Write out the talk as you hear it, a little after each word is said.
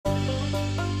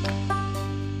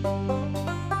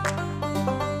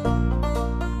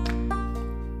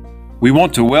We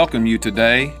want to welcome you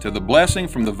today to the Blessing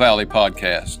from the Valley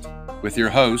podcast with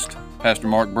your host, Pastor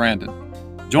Mark Brandon.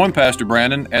 Join Pastor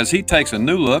Brandon as he takes a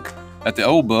new look at the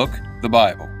old book, the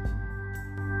Bible.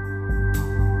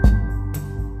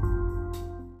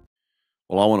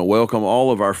 Well, I want to welcome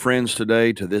all of our friends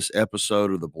today to this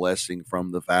episode of the Blessing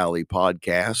from the Valley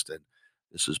podcast. And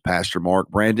this is Pastor Mark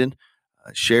Brandon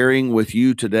sharing with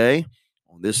you today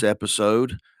on this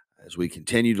episode as we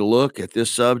continue to look at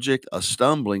this subject, a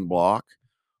stumbling block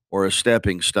or a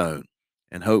stepping stone.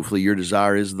 And hopefully your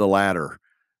desire is the latter,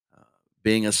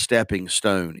 being a stepping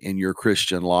stone in your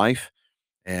Christian life.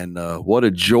 And what a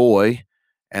joy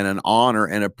and an honor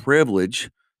and a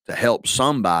privilege to help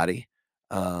somebody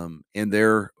in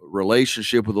their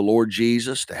relationship with the Lord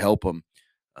Jesus, to help them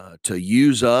to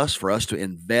use us, for us to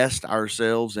invest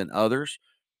ourselves in others,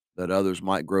 that others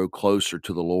might grow closer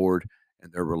to the Lord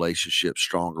and their relationship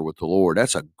stronger with the Lord.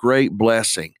 That's a great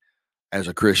blessing as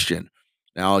a Christian.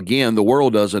 Now, again, the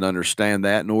world doesn't understand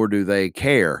that, nor do they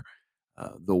care.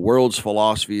 The world's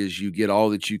philosophy is you get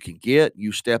all that you can get.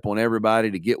 You step on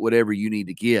everybody to get whatever you need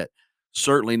to get.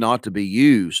 Certainly not to be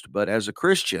used, but as a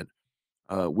Christian,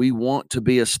 we want to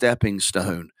be a stepping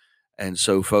stone, and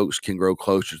so folks can grow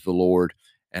closer to the Lord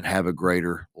and have a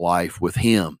greater life with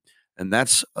Him. And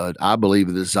that's, I believe,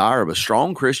 the desire of a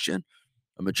strong Christian,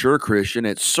 a mature Christian.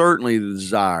 It's certainly the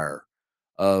desire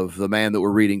of the man that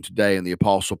we're reading today in the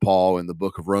Apostle Paul in the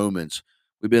book of Romans.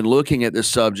 We've been looking at this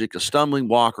subject, a stumbling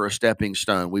block or a stepping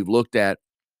stone. We've looked at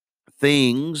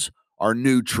things are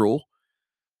neutral.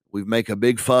 We make a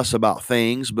big fuss about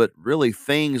things, but really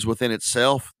things within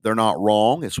itself, they're not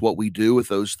wrong. It's what we do with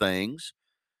those things.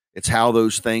 It's how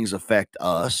those things affect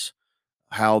us,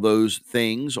 how those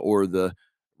things or the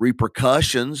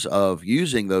repercussions of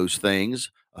using those things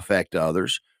affect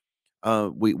others.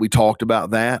 We talked about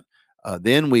that.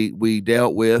 Then we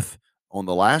dealt with, on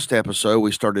the last episode,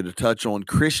 we started to touch on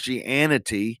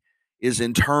Christianity is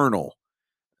internal.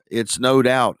 It's no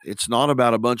doubt, it's not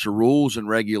about a bunch of rules and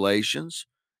regulations.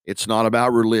 It's not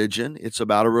about religion. It's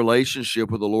about a relationship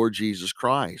with the Lord Jesus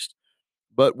Christ.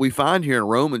 But we find here in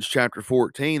Romans chapter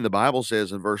 14, the Bible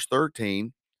says in verse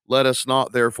 13, "Let us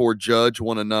not therefore judge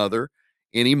one another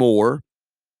anymore,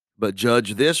 but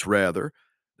judge this rather,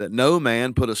 that no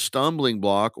man put a stumbling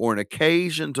block or an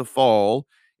occasion to fall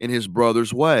in his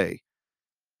brother's way."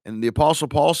 And the Apostle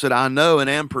Paul said, "I know and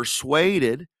am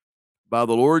persuaded by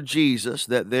the Lord Jesus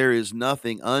that there is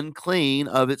nothing unclean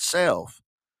of itself,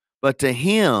 but to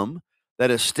him that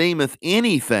esteemeth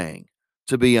anything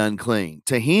to be unclean,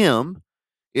 to him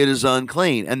it is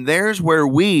unclean." And there's where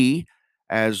we,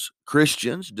 as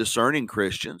Christians, discerning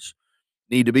Christians,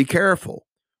 need to be careful.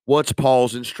 What's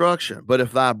Paul's instruction? "But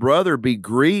if thy brother be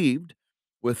grieved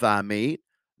with thy meat,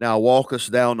 now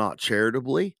walkest thou not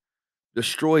charitably?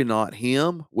 Destroy not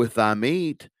him with thy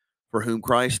meat for whom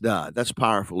Christ died." That's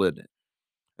powerful, isn't it?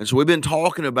 And so we've been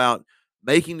talking about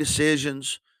making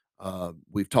decisions.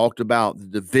 We've talked about the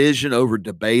division over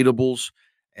debatables.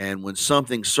 And when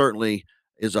something certainly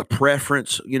is a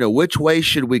preference, which way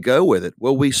should we go with it?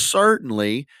 Well, we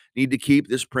certainly need to keep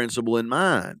this principle in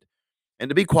mind. And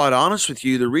to be quite honest with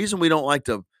you, the reason we don't like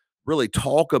to really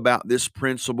talk about this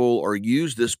principle or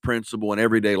use this principle in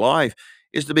everyday life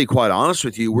is, to be quite honest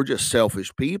with you, we're just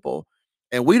selfish people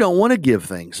and we don't want to give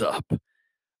things up.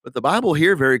 But the Bible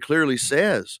here very clearly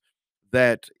says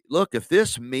that, look, if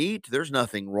this meat, there's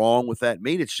nothing wrong with that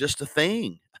meat. It's just a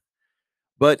thing.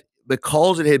 But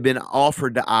because it had been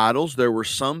offered to idols, there were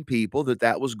some people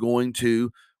that was going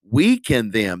to weaken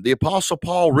them. The Apostle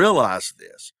Paul realized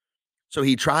this. So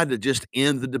he tried to just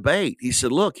end the debate. He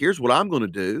said, look, here's what I'm going to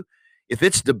do. If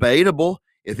it's debatable,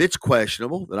 if it's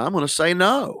questionable, then I'm going to say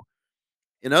no.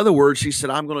 In other words, he said,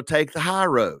 I'm going to take the high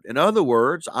road. In other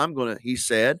words, he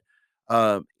said,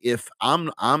 if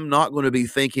I'm not going to be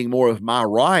thinking more of my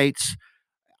rights,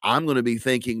 I'm going to be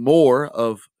thinking more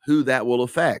of who that will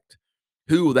affect,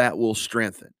 who that will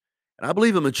strengthen. And I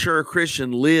believe a mature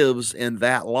Christian lives in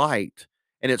that light,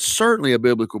 and it's certainly a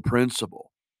biblical principle.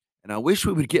 And I wish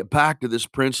we would get back to this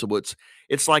principle.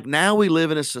 It's like now we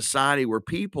live in a society where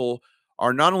people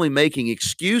are not only making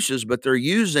excuses, but they're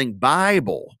using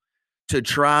Bible to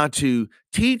try to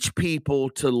teach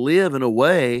people to live in a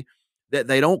way that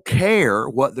they don't care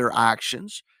what their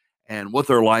actions and what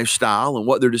their lifestyle and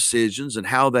what their decisions and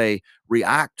how they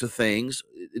react to things.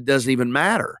 It doesn't even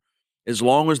matter as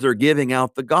long as they're giving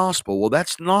out the gospel. Well,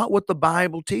 that's not what the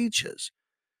Bible teaches.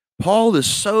 Paul is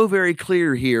so very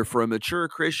clear here for a mature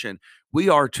Christian. We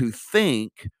are to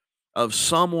think of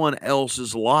someone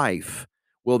else's life.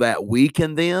 Will that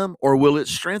weaken them or will it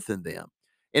strengthen them?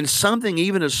 And something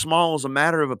even as small as a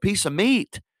matter of a piece of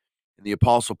meat. And the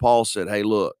Apostle Paul said, hey,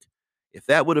 look, If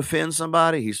that would offend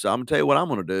somebody, he said, I'm going to tell you what I'm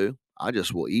going to do. I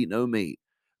just will eat no meat.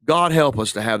 God help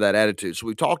us to have that attitude. So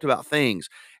we talked about things.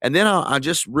 And then I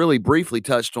just really briefly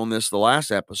touched on this the last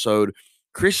episode.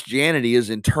 Christianity is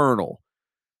internal.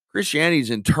 Christianity is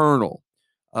internal.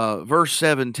 Verse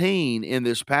 17 in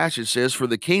this passage says, "For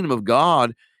the kingdom of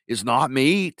God is not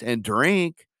meat and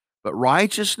drink, but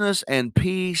righteousness and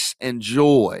peace and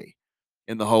joy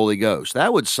in the Holy Ghost."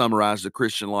 That would summarize the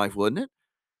Christian life, wouldn't it?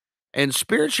 And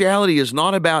spirituality is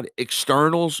not about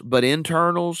externals, but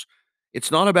internals.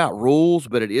 It's not about rules,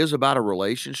 but it is about a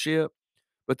relationship.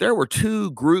 But there were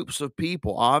two groups of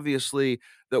people, obviously,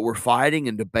 that were fighting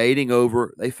and debating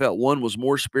over. They felt one was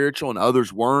more spiritual and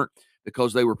others weren't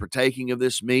because they were partaking of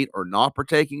this meat or not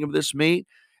partaking of this meat.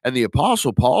 And the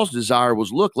Apostle Paul's desire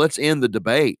was, look, let's end the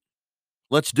debate.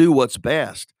 Let's do what's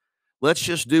best. Let's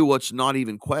just do what's not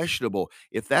even questionable.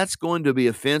 If that's going to be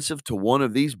offensive to one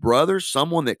of these brothers,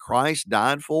 someone that Christ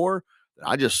died for,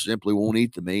 I just simply won't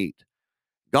eat the meat.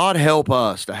 God help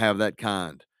us to have that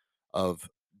kind of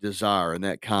desire and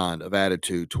that kind of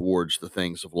attitude towards the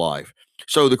things of life.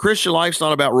 So the Christian life's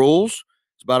not about rules,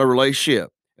 it's about a relationship.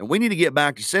 And we need to get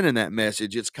back to sending that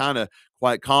message. It's kind of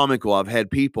quite comical. I've had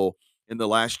people in the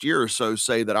last year or so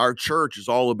say that our church is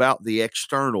all about the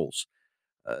externals.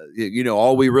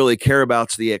 All we really care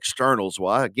about is the externals.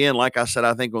 Well, again, like I said,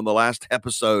 I think on the last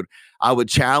episode, I would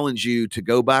challenge you to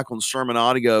go back on sermon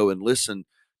audio and listen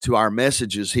to our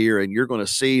messages here, and you're going to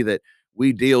see that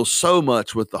we deal so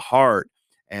much with the heart.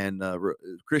 And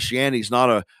Christianity is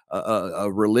not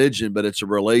a religion, but it's a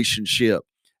relationship.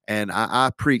 And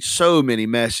I preach so many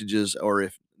messages, or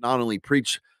if not only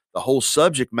preach the whole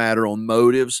subject matter on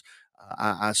motives,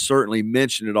 I certainly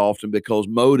mention it often because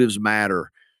motives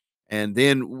matter. And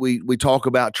then we talk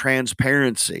about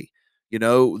transparency.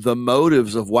 The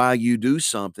motives of why you do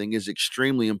something is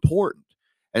extremely important.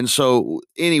 And so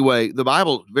anyway, the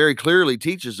Bible very clearly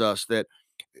teaches us that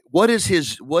what is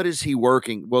he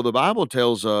working? Well, the Bible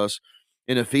tells us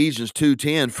in Ephesians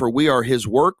 2:10, "For we are his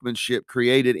workmanship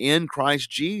created in Christ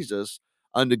Jesus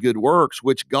unto good works,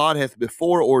 which God hath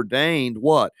before ordained,"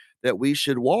 what? "That we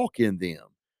should walk in them."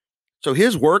 So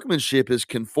his workmanship is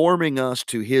conforming us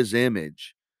to his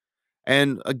image.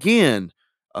 And again,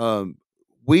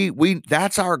 we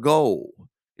that's our goal,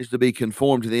 is to be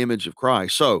conformed to the image of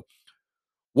Christ. So,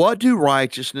 what do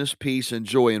righteousness, peace, and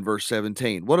joy in verse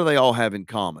 17? What do they all have in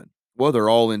common? Well, they're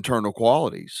all internal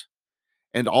qualities,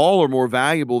 and all are more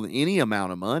valuable than any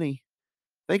amount of money.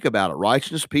 Think about it: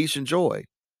 righteousness, peace, and joy.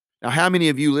 Now, how many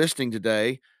of you listening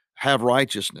today have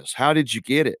righteousness? How did you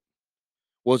get it?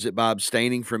 Was it by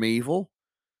abstaining from evil?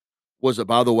 Was it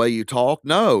by the way you talk?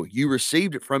 No, you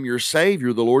received it from your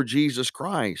Savior, the Lord Jesus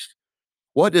Christ.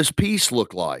 What does peace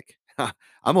look like? I'm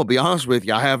going to be honest with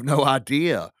you. I have no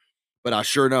idea, but I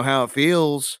sure know how it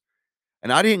feels.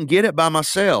 And I didn't get it by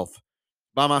myself.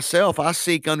 By myself, I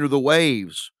seek under the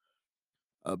waves.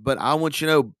 But I want you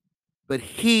to know, but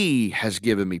he has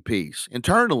given me peace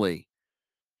internally.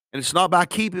 And it's not by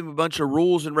keeping a bunch of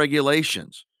rules and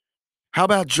regulations. How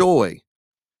about joy?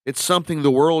 It's something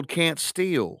the world can't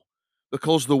steal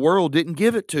because the world didn't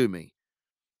give it to me.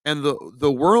 And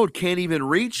the world can't even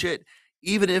reach it,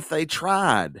 even if they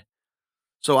tried.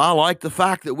 So I like the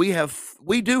fact that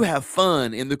we do have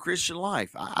fun in the Christian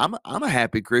life. I'm a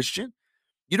happy Christian.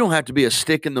 You don't have to be a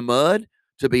stick in the mud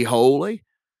to be holy.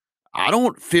 I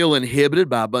don't feel inhibited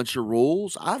by a bunch of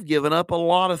rules. I've given up a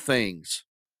lot of things,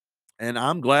 and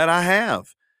I'm glad I have.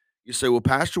 You say, well,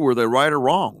 Pastor, were they right or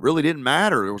wrong? Really didn't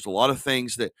matter. There was a lot of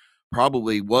things that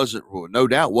probably wasn't, well, no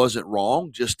doubt wasn't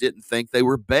wrong, just didn't think they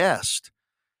were best.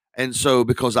 And so,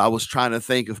 because I was trying to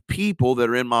think of people that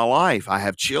are in my life, I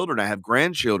have children, I have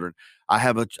grandchildren, I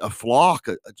have a flock,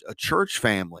 a church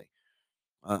family.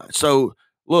 So,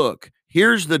 look,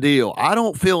 here's the deal. I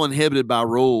don't feel inhibited by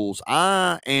rules.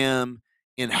 I am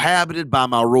inhabited by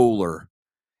my ruler,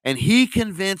 and he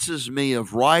convinces me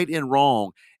of right and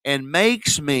wrong and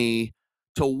makes me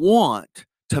to want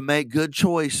to make good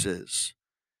choices.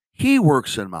 He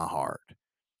works in my heart,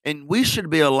 and we should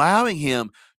be allowing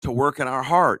him to work in our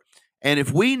heart. And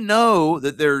if we know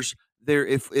that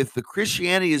if the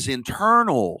Christianity is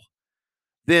internal,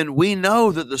 then we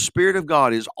know that the Spirit of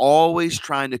God is always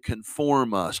trying to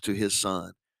conform us to his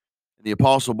Son. And the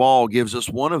Apostle Paul gives us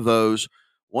one of those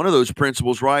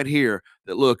principles right here,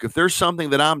 that look, if there's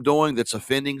something that I'm doing that's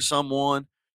offending someone,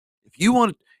 if you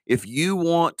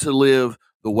want to live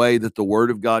the way that the Word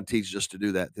of God teaches us to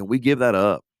do that, then we give that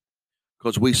up,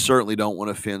 because we certainly don't want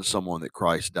to offend someone that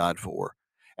Christ died for.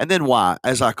 And then why?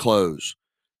 As I close,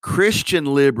 Christian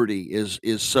liberty is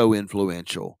so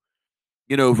influential.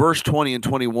 Verse 20 and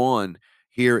 21,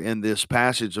 here in this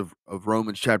passage of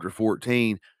Romans chapter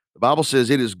 14. The Bible says,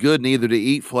 "It is good neither to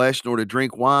eat flesh, nor to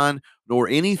drink wine, nor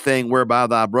anything whereby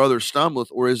thy brother stumbleth,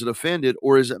 or is it offended,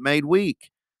 or is it made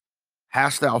weak?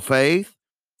 Hast thou faith?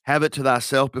 Have it to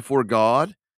thyself before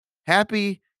God.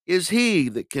 Happy is he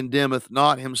that condemneth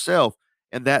not himself,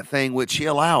 and that thing which he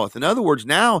alloweth." In other words,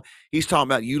 now he's talking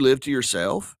about you live to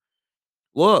yourself.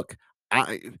 Look,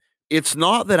 it's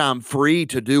not that I'm free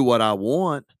to do what I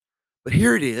want, but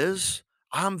here it is.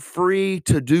 I'm free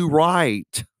to do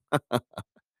right,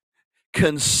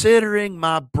 considering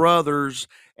my brothers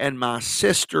and my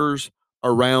sisters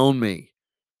around me.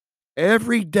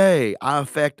 Every day I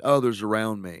affect others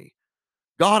around me.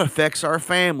 God affects our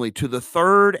family to the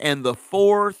third and the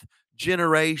fourth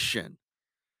generation.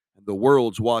 And the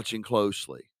world's watching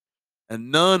closely,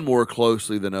 and none more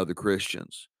closely than other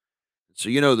Christians. So,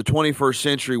 the 21st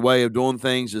century way of doing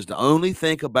things is to only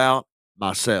think about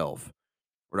myself,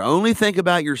 or to only think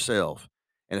about yourself.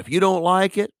 And if you don't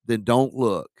like it, then don't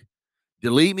look.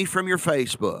 Delete me from your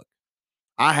Facebook.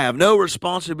 I have no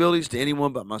responsibilities to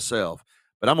anyone but myself.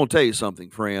 But I'm going to tell you something,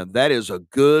 friend. That is a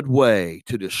good way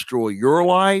to destroy your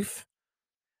life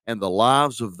and the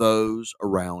lives of those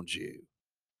around you.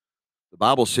 The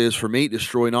Bible says, "For me,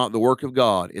 destroy not the work of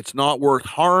God." It's not worth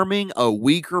harming a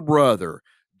weaker brother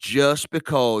just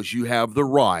because you have the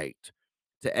right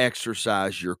to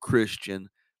exercise your Christian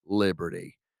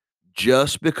liberty.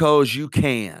 Just because you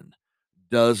can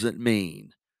doesn't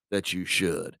mean that you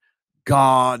should.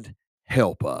 God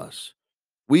help us.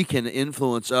 We can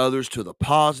influence others to the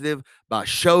positive by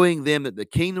showing them that the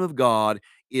kingdom of God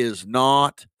is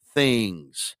not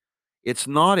things. It's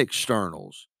not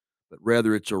externals, but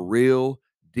rather it's a real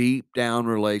deep down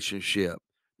relationship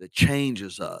that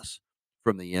changes us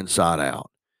from the inside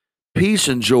out. Peace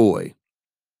and joy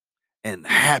and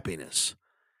happiness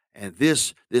and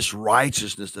this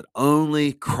righteousness that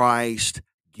only Christ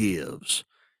gives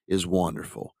is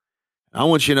wonderful. And I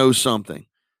want you to know something.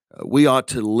 We ought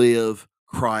to live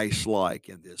Christ-like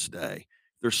in this day.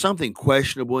 If there's something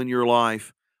questionable in your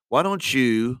life, why don't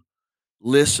you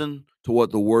listen to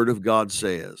what the Word of God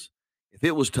says? If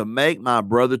it was to make my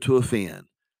brother to offend,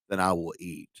 then I will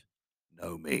eat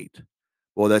no meat.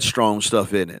 Boy, that's strong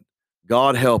stuff, isn't it?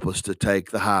 God help us to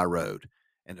take the high road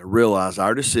and to realize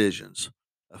our decisions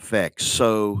affect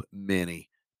so many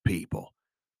people.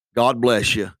 God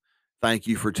bless you. Thank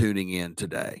you for tuning in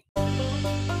today.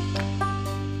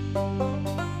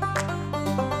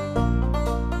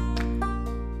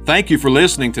 Thank you for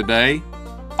listening today.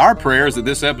 Our prayer is that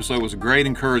this episode was a great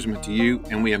encouragement to you,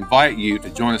 and we invite you to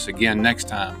join us again next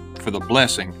time for the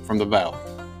Blessing from the Valley.